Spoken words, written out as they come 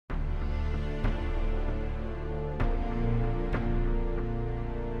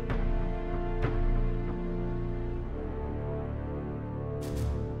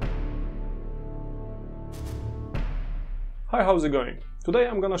Hi, how's it going? Today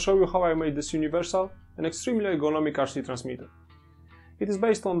I'm gonna show you how I made this universal and extremely ergonomic RC transmitter. It is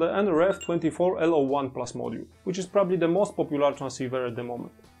based on the NRF24l01 Plus module, which is probably the most popular transceiver at the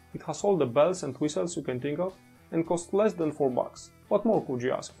moment. It has all the bells and whistles you can think of and costs less than $4. What more could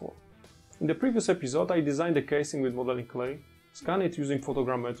you ask for? In the previous episode I designed the casing with modeling clay, scanned it using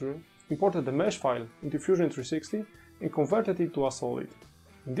photogrammetry, imported the mesh file into Fusion 360 and converted it to a solid.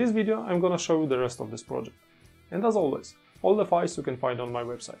 In this video I'm gonna show you the rest of this project. And as always, all the files you can find on my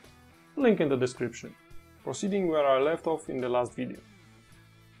website. Link in the description. Proceeding where I left off in the last video.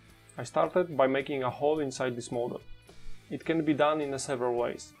 I started by making a hole inside this model. It can be done in several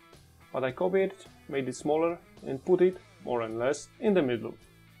ways, but I copied it, made it smaller and put it, more or less, in the middle.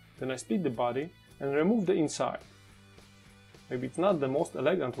 Then I split the body and removed the inside. Maybe it's not the most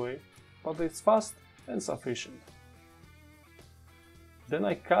elegant way, but it's fast and sufficient. Then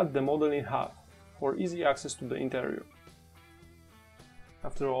I cut the model in half for easy access to the interior.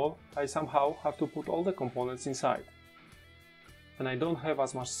 After all, I somehow have to put all the components inside. And I don't have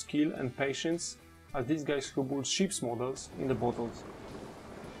as much skill and patience as these guys who build ship's models in the bottles.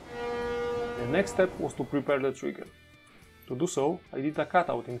 The next step was to prepare the trigger. To do so, I did a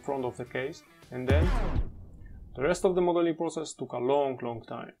cutout in front of the case, and then the rest of the modeling process took a long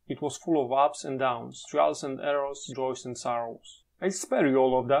time. It was full of ups and downs, trials and errors, joys and sorrows. I'll spare you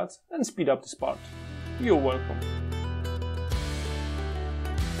all of that and speed up this part. You're welcome.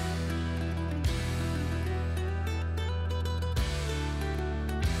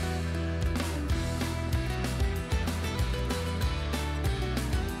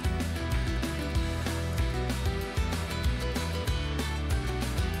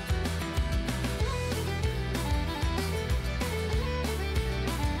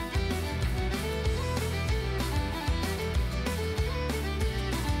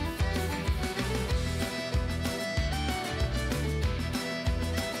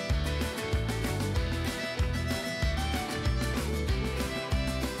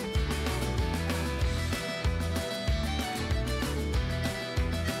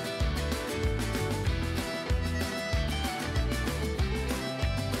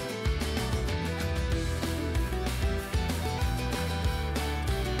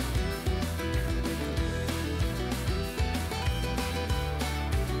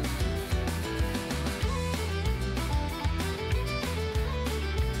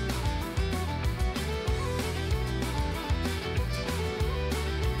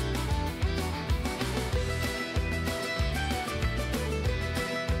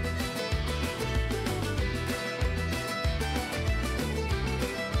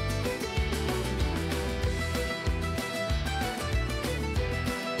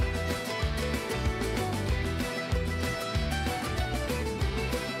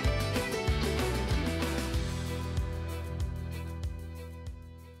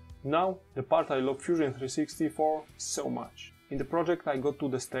 Now, the part I love Fusion 360 for so much. In the project I got to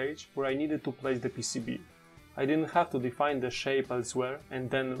the stage where I needed to place the PCB. I didn't have to define the shape elsewhere and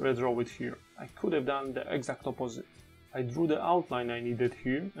then redraw it here. I could have done the exact opposite. I drew the outline I needed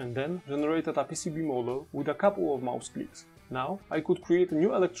here and then generated a PCB model with a couple of mouse clicks. Now I could create a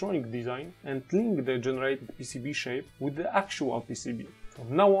new electronic design and link the generated PCB shape with the actual PCB.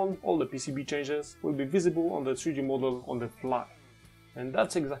 From now on, all the PCB changes will be visible on the 3D model on the fly. And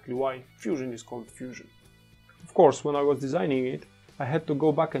that's exactly why Fusion is called Fusion. Of course, when I was designing it, I had to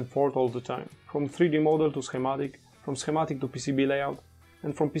go back and forth all the time, from 3D model to schematic, from schematic to PCB layout,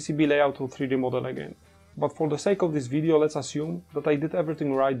 and from PCB layout to 3D model again. But for the sake of this video, let's assume that I did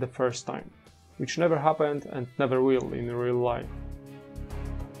everything right the first time, which never happened and never will in real life.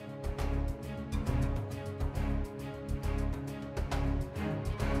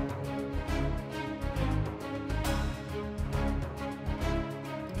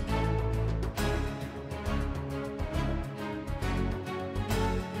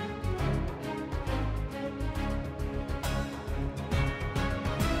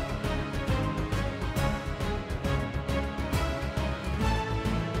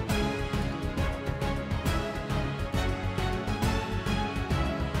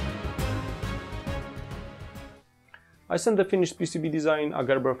 I sent the finished PCB design a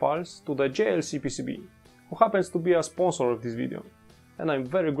Gerber files to the JLC PCB, who happens to be a sponsor of this video, and I'm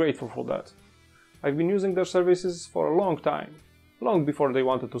very grateful for that. I've been using their services for a long time, long before they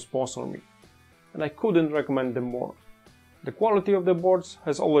wanted to sponsor me, and I couldn't recommend them more. The quality of the boards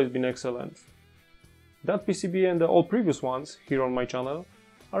has always been excellent. That PCB and all previous ones here on my channel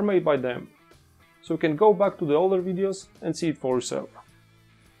are made by them, so you can go back to the older videos and see it for yourself.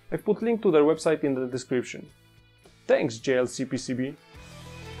 I've put link to their website in the description. Thanks, JLC PCB!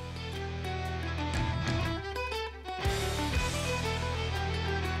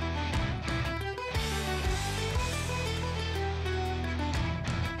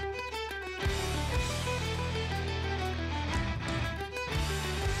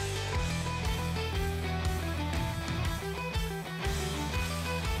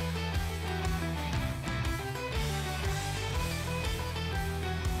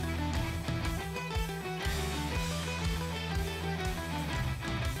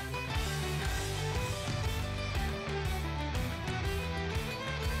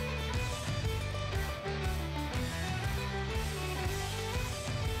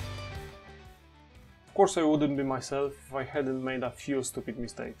 Of course I wouldn't be myself if I hadn't made a few stupid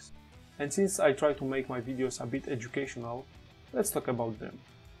mistakes. And since I try to make my videos a bit educational, let's talk about them.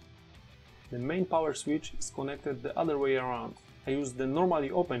 The main power switch is connected the other way around. I used the normally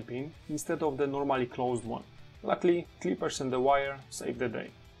open pin instead of the normally closed one. Luckily, clippers and the wire saved the day.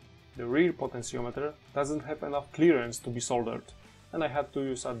 The rear potentiometer doesn't have enough clearance to be soldered, and I had to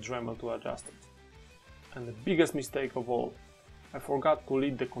use a Dremel to adjust it. And the biggest mistake of all, I forgot to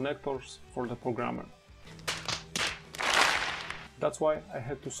lead the connectors for the programmer. That's why I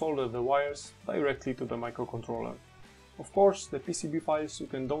had to solder the wires directly to the microcontroller. Of course, the PCB files you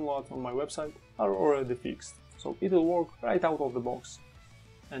can download on my website are already fixed, so it'll work right out of the box.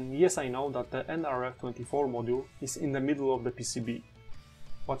 And yes, I know that the NRF24 module is in the middle of the PCB.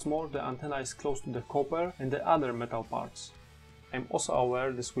 What's more, the antenna is close to the copper and the other metal parts. I'm also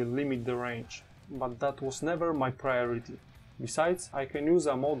aware this will limit the range, but that was never my priority. Besides, I can use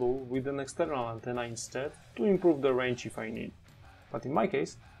a module with an external antenna instead to improve the range if I need. But in my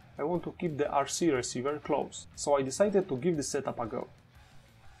case, I want to keep the RC receiver close, so I decided to give this setup a go.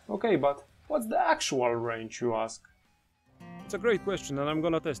 Okay, but what's the actual range, you ask? It's a great question and I'm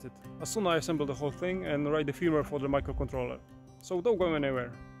gonna test it as soon as I assemble the whole thing and write the firmware for the microcontroller. So don't go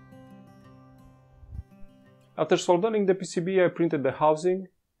anywhere. After soldering the PCB, I printed the housing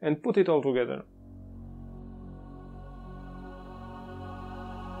and put it all together.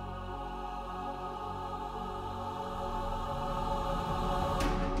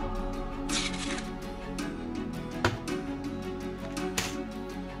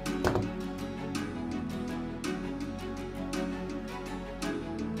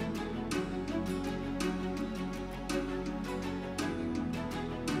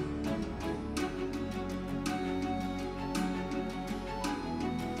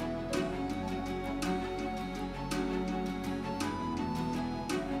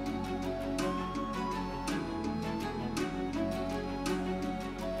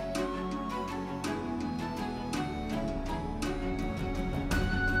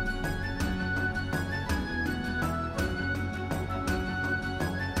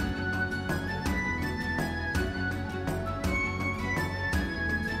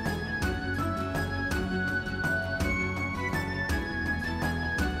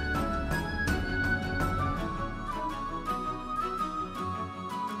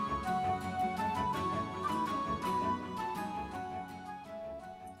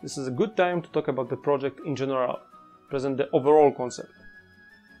 This is a good time to talk about the project in general, present the overall concept.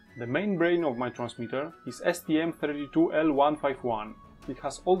 The main brain of my transmitter is STM32 It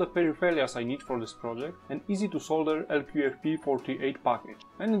has all the peripherals I need for this project and easy to solder LQFP48 package,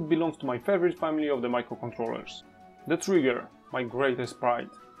 and it belongs to my favorite family of the microcontrollers. The trigger, my greatest pride.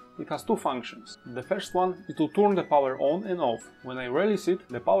 It has two functions. The first one is to turn the power on and off. When I release it,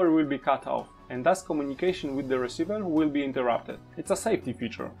 the power will be cut off, and thus communication with the receiver will be interrupted. It's a safety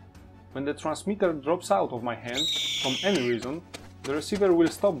feature. When the transmitter drops out of my hand, from any reason, the receiver will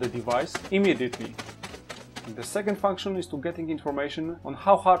stop the device immediately. The second function is to getting information on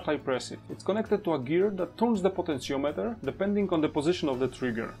how hard I press it. It's connected to a gear that turns the potentiometer depending on the position of the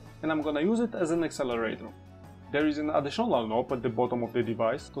trigger, and I'm gonna use it as an accelerator. There is an additional knob at the bottom of the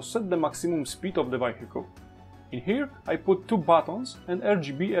device to set the maximum speed of the vehicle. In here I put two buttons and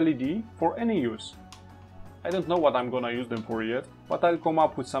RGB LED for any use. I don't know what I'm gonna use them for yet, but I'll come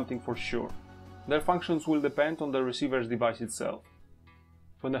up with something for sure. Their functions will depend on the receiver's device itself.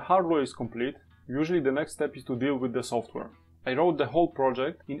 When the hardware is complete, usually the next step is to deal with the software. I wrote the whole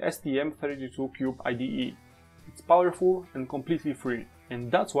project in STM32 IDE. It's powerful and completely free,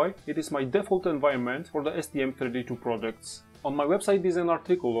 and that's why it is my default environment for the STM32 projects. On my website is an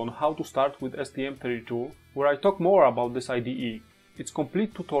article on how to start with STM32 where I talk more about this IDE. It's a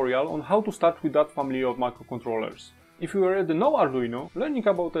complete tutorial on how to start with that family of microcontrollers. If you already know Arduino, learning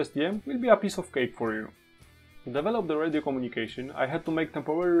about STM will be a piece of cake for you. To develop the radio communication, I had to make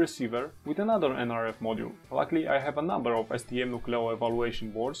temporary receiver with another NRF module. Luckily, I have a number of STM Nucleo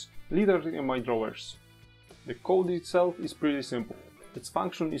evaluation boards littered in my drawers. The code itself is pretty simple. Its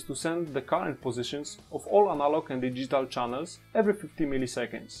function is to send the current positions of all analog and digital channels every 50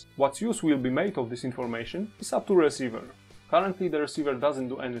 milliseconds. What use will be made of this information is up to receiver. Currently the receiver doesn't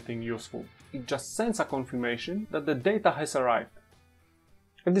do anything useful. It just sends a confirmation that the data has arrived.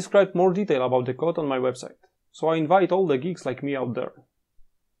 I've described more detail about the code on my website, so I invite all the geeks like me out there.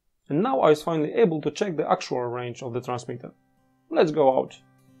 And now I was finally able to check the actual range of the transmitter. Let's go out.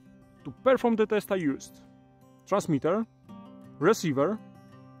 To perform the test I used transmitter, receiver,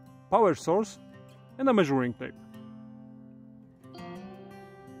 power source and a measuring tape.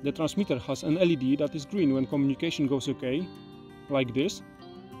 The transmitter has an LED that is green when communication goes OK, like this.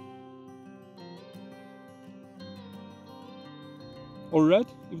 or red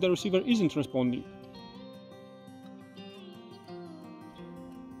if the receiver isn't responding.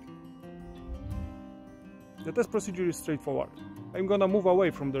 The test procedure is straightforward. I'm gonna move away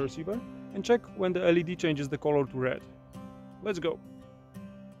from the receiver and check when the LED changes the color to red. Let's go!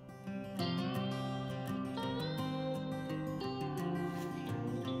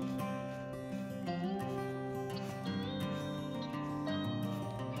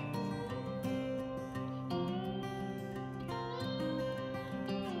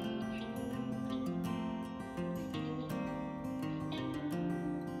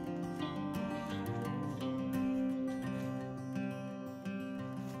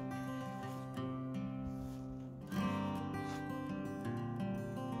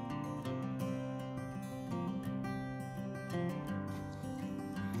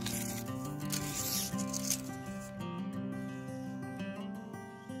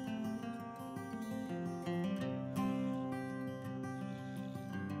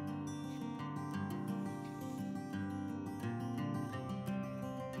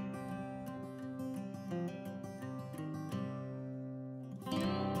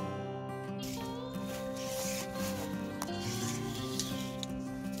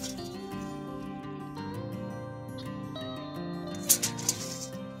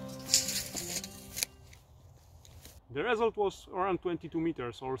 The result was around 22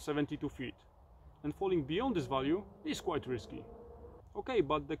 meters or 72 feet, and falling beyond this value is quite risky. Okay,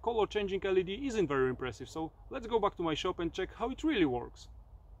 but the color changing LED isn't very impressive, so let's go back to my shop and check how it really works.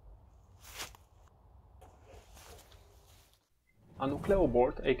 A Nucleo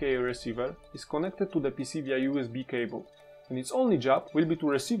board, aka receiver, is connected to the PC via USB cable, and its only job will be to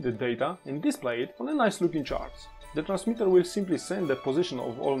receive the data and display it on a nice looking chart. The transmitter will simply send the position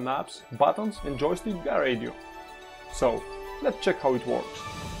of all knobs, buttons and joystick via radio. So, let's check how it works.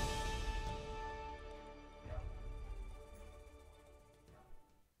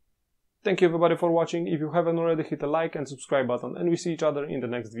 Thank you everybody for watching. If you haven't already, hit the like and subscribe button, and we see each other in the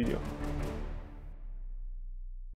next video.